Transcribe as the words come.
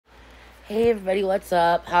Hey everybody, what's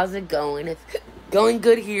up? How's it going? It's going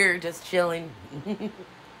good here, just chilling.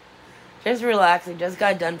 Just relaxing, just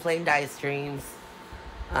got done playing Dice Dreams.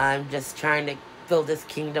 I'm just trying to build this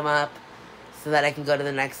kingdom up so that I can go to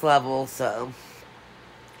the next level, so.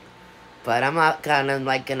 But I'm not kinda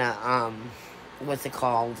like gonna, what's it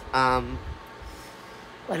called?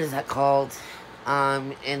 What is that called?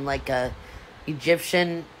 In like a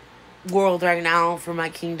Egyptian world right now for my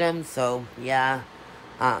kingdom, so yeah.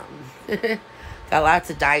 Um, got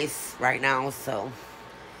lots of dice right now, so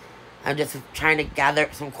I'm just trying to gather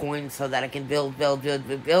up some coins so that I can build, so I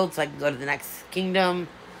can go to the next kingdom.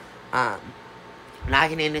 Um,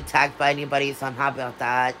 not getting attacked by anybody, so I'm happy about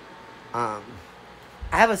that. Um,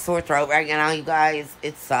 I have a sore throat right now, you guys.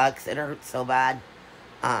 It sucks. It hurts so bad.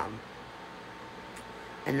 Um,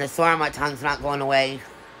 and the sore on my tongue's not going away.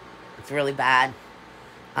 It's really bad.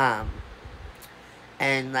 Um,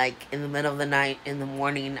 and like in the middle of the night, in the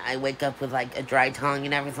morning, I wake up with like a dry tongue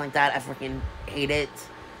and everything like that. I freaking hate it.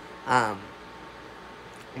 Um,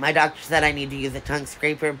 my doctor said I need to use a tongue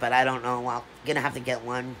scraper, but I don't know. Well, I'm gonna have to get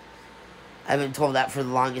one. I've been told that for the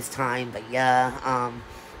longest time, but yeah.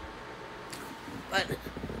 But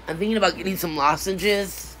I'm thinking about getting some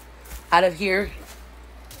lozenges out of here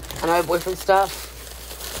on my boyfriend's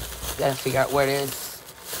stuff. Gotta figure out where it is.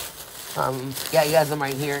 Yeah, you guys, I'm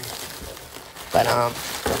right here. But, I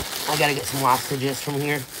gotta get some lozenges from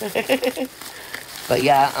here. But,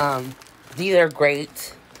 yeah, these are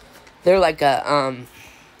great. They're like a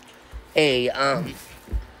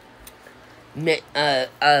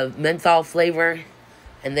menthol flavor.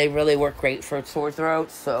 And they really work great for sore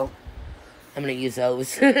throats, so I'm gonna use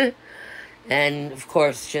those. And, of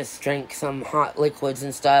course, just drink some hot liquids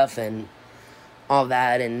and stuff and all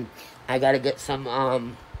that. And I gotta get some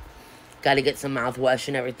mouthwash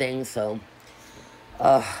and everything, so.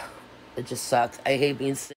 It just sucks. I hate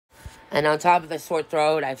being sick. And on top of the sore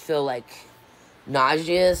throat, I feel like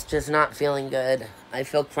nauseous, just not feeling good. I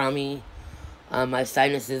feel crummy. My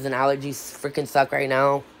sinuses and allergies freaking suck right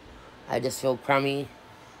now. I just feel crummy.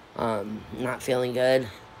 Not feeling good.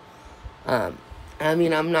 I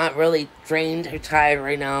mean, I'm not really drained or tired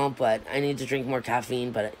right now, but I need to drink more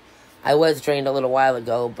caffeine. But I was drained a little while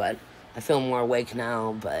ago, but I feel more awake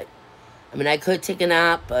now. But, I mean, I could take a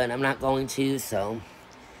nap, but I'm not going to, so.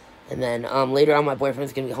 And then later on, my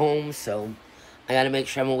boyfriend's going to be home, so I got to make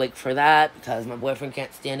sure I'm awake for that, because my boyfriend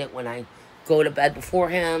can't stand it when I go to bed before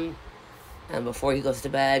him and before he goes to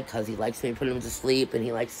bed, because he likes me to put him to sleep, and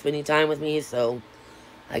he likes spending time with me, so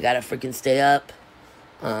I got to freaking stay up.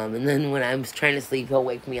 And then when I'm trying to sleep, he'll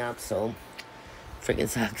wake me up, so freaking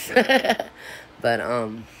sucks. But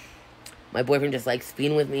my boyfriend just likes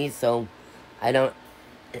being with me, so I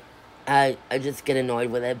just get annoyed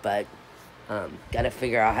with it, but gotta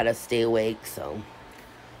figure out how to stay awake, so.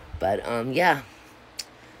 But, yeah.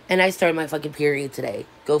 And I started my fucking period today.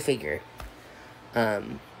 Go figure.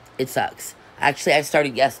 It sucks. Actually, I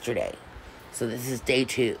started yesterday. So this is day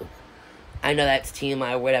 2. I know that's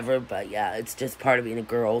TMI or whatever, but yeah, it's just part of being a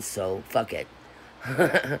girl, so fuck it.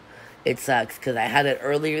 It sucks, because I had it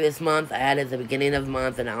earlier this month, I had it at the beginning of the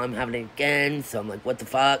month, and now I'm having it again, so I'm like, what the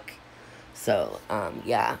fuck? So,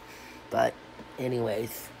 yeah. But,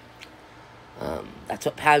 anyways. That's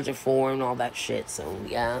what pads are for and all that shit, so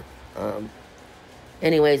yeah.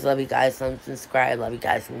 Anyways, love you guys. Subscribe. Love you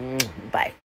guys. Bye.